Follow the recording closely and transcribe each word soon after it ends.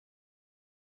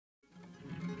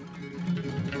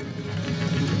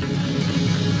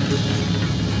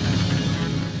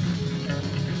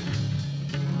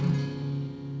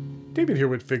David here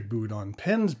with Figboot on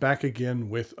Pens, back again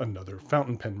with another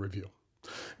fountain pen review.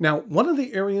 Now, one of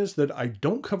the areas that I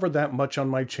don't cover that much on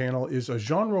my channel is a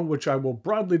genre which I will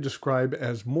broadly describe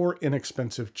as more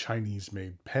inexpensive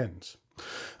Chinese-made pens.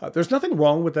 There's nothing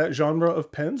wrong with that genre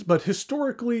of pens, but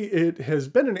historically it has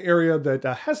been an area that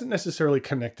hasn't necessarily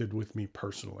connected with me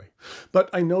personally. But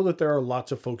I know that there are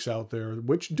lots of folks out there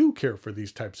which do care for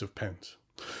these types of pens.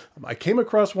 I came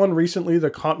across one recently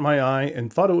that caught my eye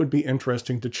and thought it would be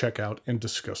interesting to check out and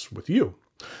discuss with you.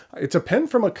 It's a pen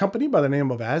from a company by the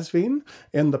name of Asvine,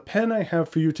 and the pen I have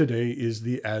for you today is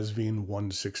the Asvine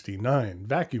V169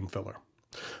 vacuum filler.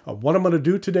 What I'm going to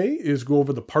do today is go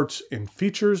over the parts and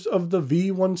features of the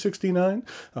V169,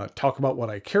 talk about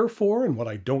what I care for and what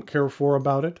I don't care for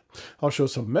about it. I'll show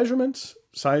some measurements,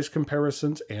 size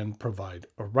comparisons, and provide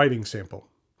a writing sample.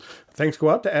 Thanks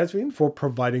go out to Asvine for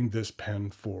providing this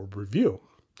pen for review.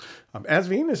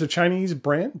 Asvine is a Chinese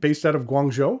brand based out of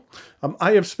Guangzhou.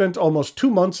 I have spent almost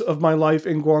 2 months of my life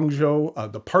in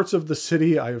Guangzhou. The parts of the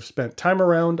city I have spent time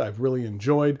around, I've really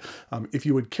enjoyed. If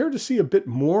you would care to see a bit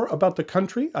more about the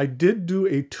country, I did do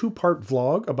a 2-part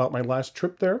vlog about my last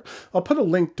trip there. I'll put a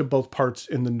link to both parts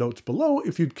in the notes below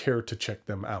if you'd care to check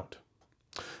them out.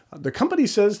 The company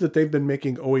says that they've been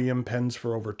making OEM pens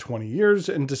for over 20 years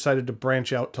and decided to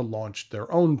branch out to launch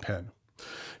their own pen.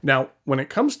 Now, when it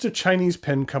comes to Chinese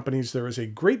pen companies, there is a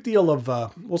great deal of,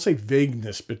 we'll say,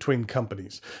 vagueness between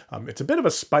companies. It's a bit of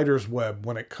a spider's web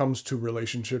when it comes to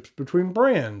relationships between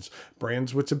brands,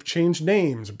 brands which have changed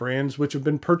names, brands which have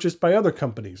been purchased by other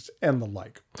companies, and the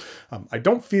like. I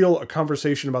don't feel a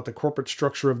conversation about the corporate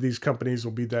structure of these companies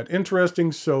will be that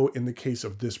interesting, so in the case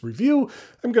of this review,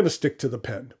 I'm going to stick to the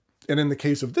pen. And in the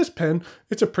case of this pen,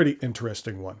 it's a pretty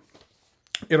interesting one.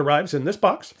 It arrives in this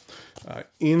box.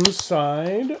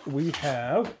 Inside, we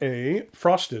have a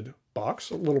frosted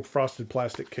box, a little frosted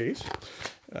plastic case.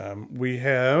 We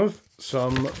have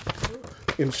some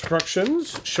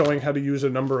instructions showing how to use a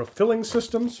number of filling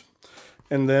systems.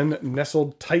 And then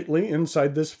nestled tightly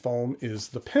inside this foam is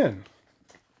the pen.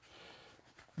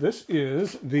 This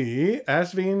is the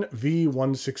Asvine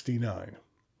V169.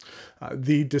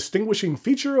 The distinguishing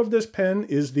feature of this pen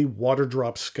is the water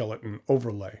drop skeleton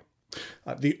overlay.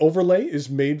 The overlay is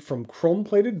made from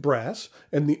chrome-plated brass,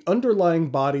 and the underlying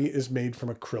body is made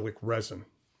from acrylic resin.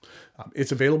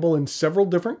 It's available in several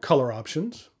different color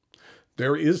options.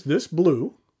 There is this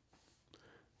blue.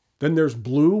 Then there's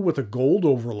blue with a gold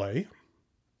overlay.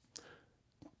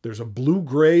 There's a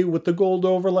blue-gray with the gold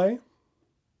overlay.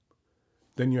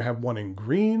 Then you have one in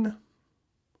green.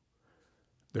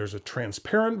 There's a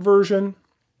transparent version.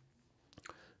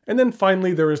 And then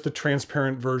finally, there is the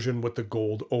transparent version with the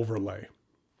gold overlay.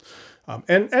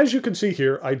 And as you can see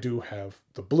here, I do have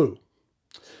the blue.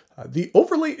 The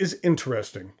overlay is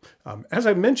interesting. As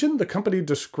I mentioned, the company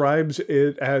describes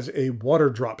it as a water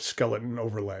drop skeleton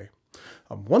overlay.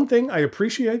 One thing I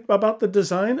appreciate about the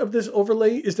design of this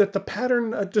overlay is that the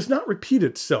pattern does not repeat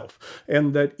itself,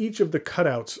 and that each of the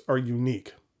cutouts are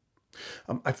unique.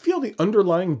 I feel the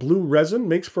underlying blue resin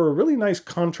makes for a really nice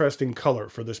contrasting color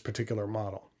for this particular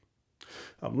model.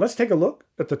 Let's take a look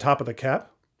at the top of the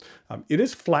cap. It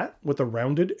is flat with a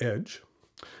rounded edge.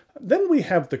 Then we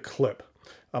have the clip.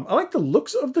 I like the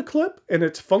looks of the clip and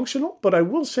it's functional, but I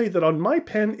will say that on my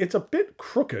pen, it's a bit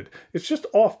crooked. It's just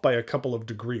off by a couple of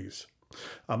degrees.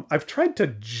 I've tried to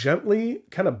gently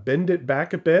kind of bend it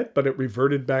back a bit, but it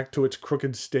reverted back to its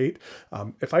crooked state.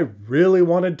 If I really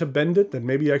wanted to bend it, then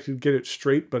maybe I could get it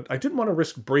straight, but I didn't want to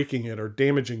risk breaking it or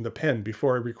damaging the pen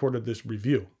before I recorded this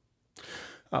review.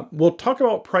 We'll talk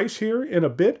about price here in a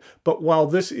bit, but while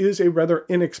this is a rather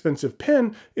inexpensive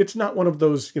pen, it's not one of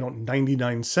those,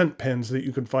 99-cent pens that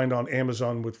you can find on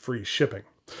Amazon with free shipping.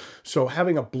 So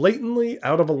having a blatantly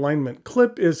out of alignment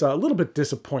clip is a little bit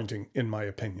disappointing in my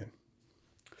opinion.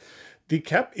 The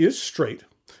cap is straight,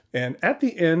 and at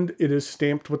the end it is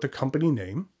stamped with the company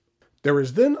name. There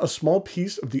is then a small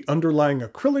piece of the underlying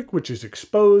acrylic which is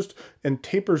exposed and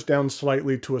tapers down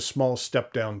slightly to a small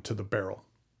step down to the barrel.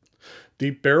 The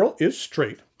barrel is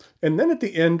straight, and then at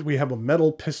the end we have a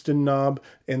metal piston knob,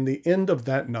 and the end of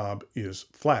that knob is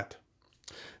flat.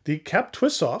 The cap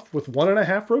twists off with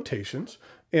 1.5 rotations,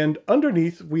 and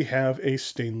underneath we have a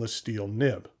stainless steel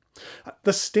nib.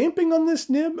 The stamping on this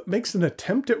nib makes an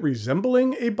attempt at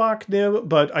resembling a Bach nib,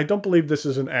 but I don't believe this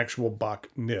is an actual Bach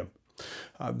nib.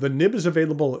 The nib is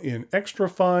available in extra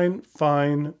fine,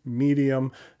 fine,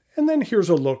 medium, and then here's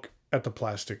a look at the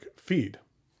plastic feed.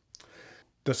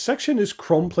 The section is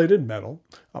chrome-plated metal.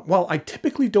 While I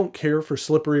typically don't care for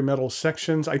slippery metal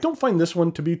sections, I don't find this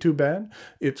one to be too bad.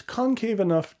 It's concave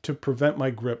enough to prevent my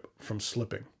grip from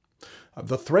slipping.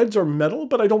 The threads are metal,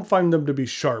 but I don't find them to be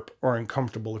sharp or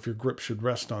uncomfortable if your grip should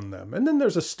rest on them. And then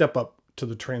there's a step up to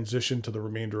the transition to the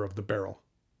remainder of the barrel.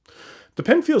 The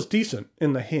pen feels decent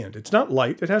in the hand. It's not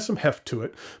light, it has some heft to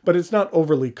it, but it's not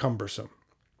overly cumbersome.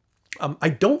 I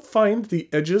don't find the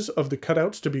edges of the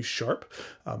cutouts to be sharp.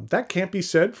 That can't be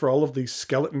said for all of these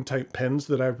skeleton type pens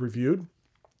that I've reviewed.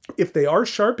 If they are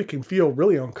sharp, it can feel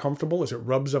really uncomfortable as it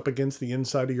rubs up against the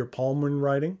inside of your palm when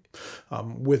writing.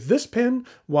 With this pen,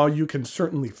 while you can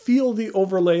certainly feel the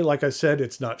overlay, like I said,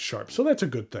 it's not sharp, so that's a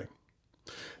good thing.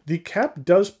 The cap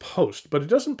does post, but it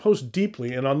doesn't post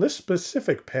deeply, and on this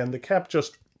specific pen, the cap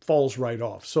just falls right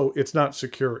off, so it's not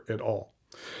secure at all.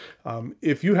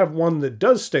 If you have one that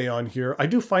does stay on here, I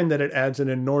do find that it adds an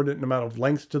inordinate amount of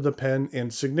length to the pen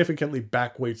and significantly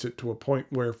backweights it to a point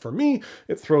where, for me,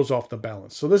 it throws off the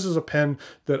balance. So this is a pen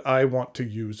that I want to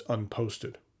use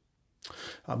unposted.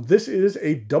 This is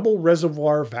a double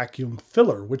reservoir vacuum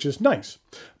filler, which is nice.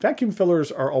 Vacuum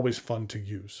fillers are always fun to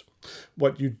use.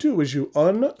 What you do is you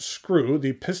unscrew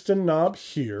the piston knob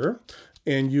here,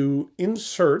 and you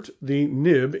insert the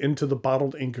nib into the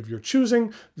bottled ink of your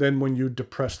choosing. Then when you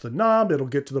depress the knob, it'll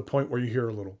get to the point where you hear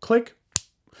a little click,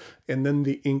 and then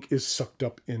the ink is sucked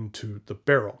up into the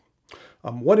barrel.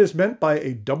 What is meant by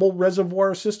a double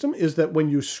reservoir system is that when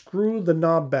you screw the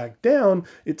knob back down,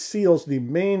 it seals the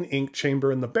main ink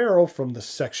chamber in the barrel from the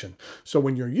section. So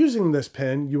when you're using this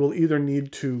pen, you will either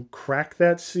need to crack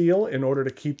that seal in order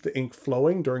to keep the ink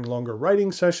flowing during longer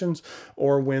writing sessions,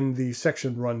 or when the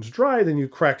section runs dry, then you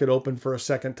crack it open for a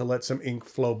second to let some ink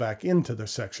flow back into the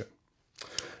section.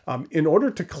 In order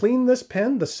to clean this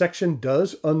pen, the section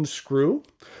does unscrew,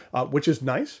 which is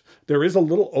nice. There is a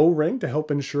little O-ring to help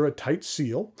ensure a tight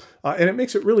seal, and it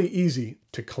makes it really easy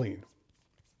to clean.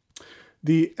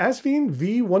 The Asvine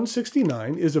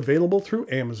V169 is available through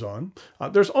Amazon.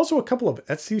 There's also a couple of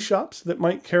Etsy shops that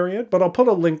might carry it, but I'll put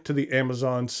a link to the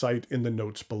Amazon site in the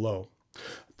notes below.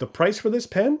 The price for this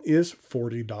pen is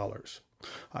 $40.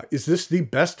 Is this the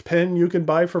best pen you can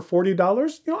buy for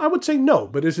 $40? I would say no,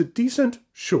 but is it decent?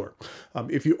 Sure.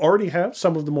 If you already have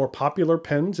some of the more popular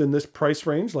pens in this price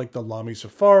range, like the Lamy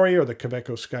Safari or the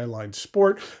Kaweco Skyline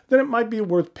Sport, then it might be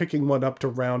worth picking one up to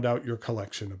round out your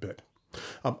collection a bit.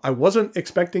 I wasn't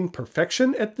expecting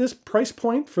perfection at this price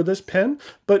point for this pen,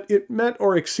 but it met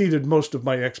or exceeded most of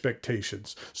my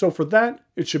expectations. So for that,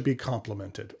 it should be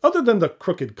complimented. Other than the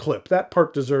crooked clip, that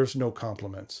part deserves no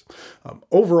compliments.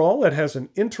 Overall, it has an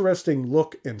interesting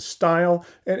look and style,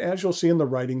 and as you'll see in the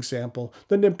writing sample,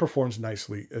 the nib performs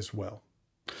nicely as well.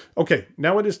 Okay,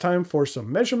 now it is time for some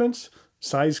measurements,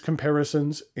 size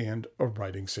comparisons, and a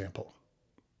writing sample.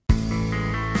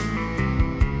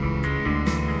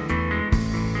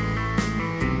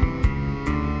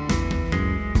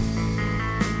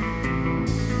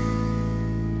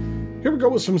 Here we go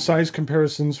with some size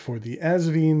comparisons for the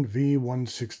Asvine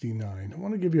V169. I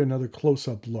want to give you another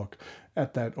close-up look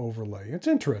at that overlay. It's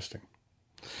interesting.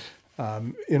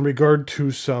 In regard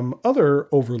to some other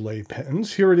overlay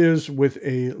pens, here it is with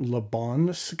a Le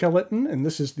Bon skeleton, and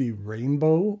this is the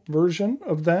rainbow version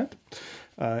of that.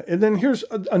 And then here's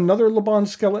another Le Bon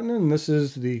skeleton, and this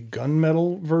is the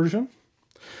gunmetal version.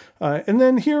 And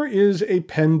then here is a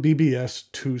Pen BBS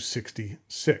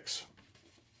 266.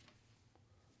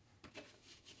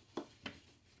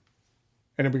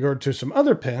 And in regard to some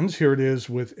other pens, here it is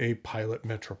with a Pilot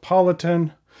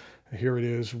Metropolitan. Here it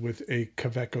is with a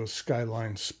Kaweco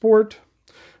Skyline Sport.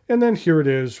 And then here it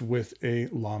is with a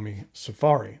Lamy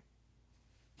Safari.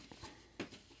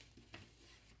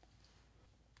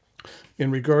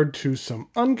 In regard to some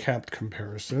uncapped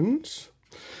comparisons,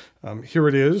 here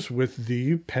it is with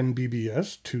the Pen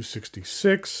BBS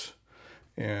 266.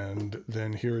 And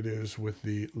then here it is with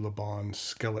the Le Bon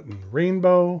Skeleton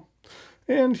Rainbow.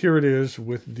 And here it is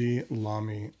with the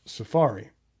Lamy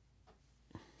Safari.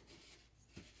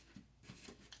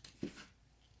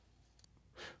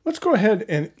 Let's go ahead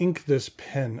and ink this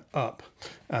pen up.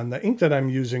 And the ink that I'm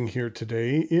using here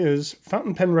today is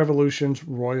Fountain Pen Revolution's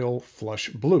Royal Flush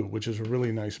Blue, which is a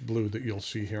really nice blue that you'll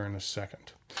see here in a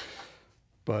second.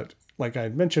 But like I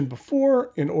had mentioned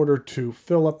before, in order to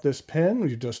fill up this pen,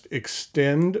 you just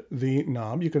extend the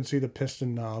knob. You can see the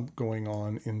piston knob going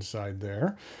on inside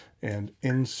there and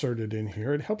insert it in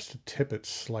here. It helps to tip it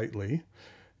slightly.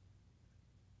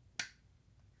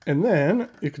 And then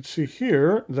you can see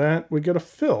here that we get a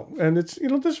fill. And it's,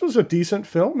 this was a decent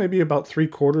fill, maybe about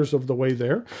 3/4 of the way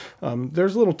there.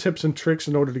 There's little tips and tricks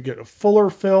in order to get a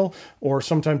fuller fill, or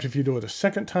sometimes if you do it a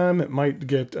second time, it might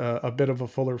get a bit of a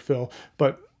fuller fill,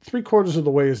 but 3/4 of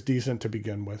the way is decent to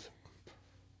begin with.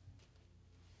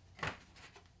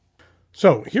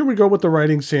 So here we go with the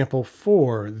writing sample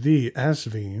for the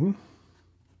Asvine.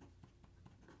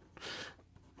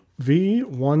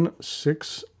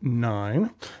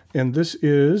 V169, and this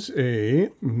is a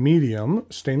medium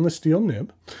stainless steel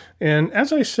nib. And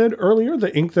as I said earlier,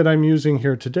 the ink that I'm using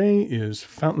here today is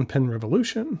Fountain Pen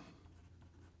Revolution.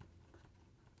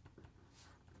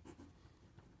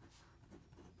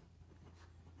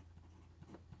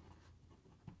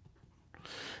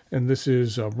 And this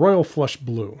is Royal Flush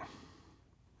Blue.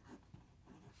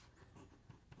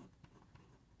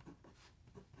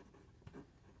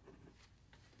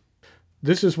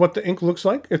 This is what the ink looks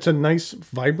like. It's a nice,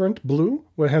 vibrant blue.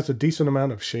 It has a decent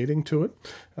amount of shading to it.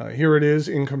 Here it is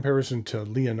in comparison to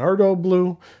Leonardo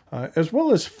blue, as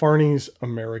well as Farney's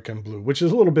American blue, which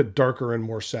is a little bit darker and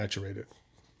more saturated.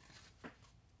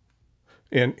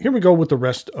 And here we go with the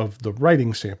rest of the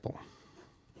writing sample.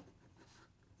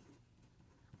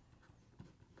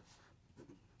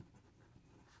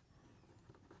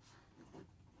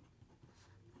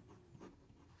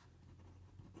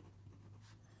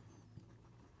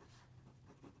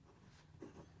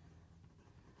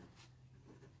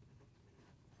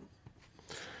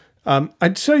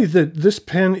 I'd say that this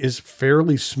pen is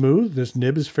fairly smooth. This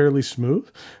nib is fairly smooth.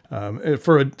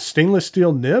 For a stainless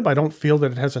steel nib, I don't feel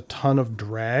that it has a ton of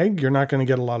drag. You're not going to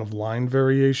get a lot of line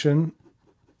variation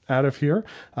out of here.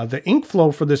 The ink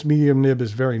flow for this medium nib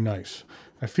is very nice.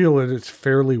 I feel that it's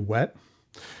fairly wet.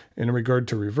 In regard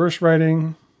to reverse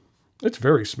writing, it's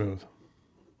very smooth.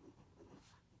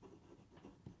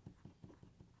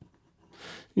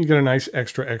 You get a nice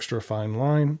extra fine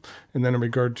line. And then in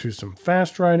regard to some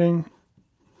fast writing,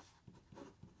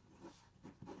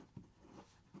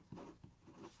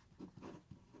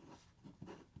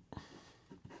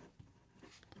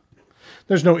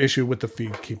 there's no issue with the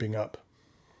feed keeping up.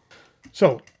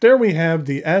 So there we have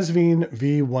the Asvine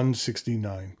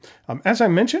V169. As I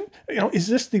mentioned, is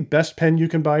this the best pen you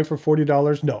can buy for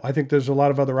 $40? No, I think there's a lot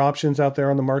of other options out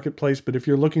there on the marketplace, but if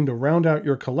you're looking to round out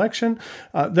your collection,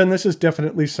 then this is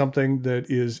definitely something that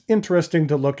is interesting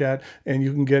to look at, and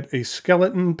you can get a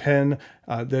skeleton pen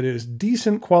that is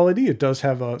decent quality. It does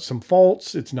have some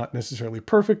faults. It's not necessarily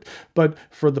perfect, but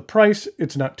for the price,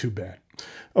 it's not too bad.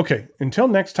 Okay, until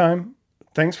next time,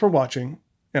 thanks for watching,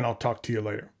 and I'll talk to you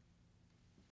later.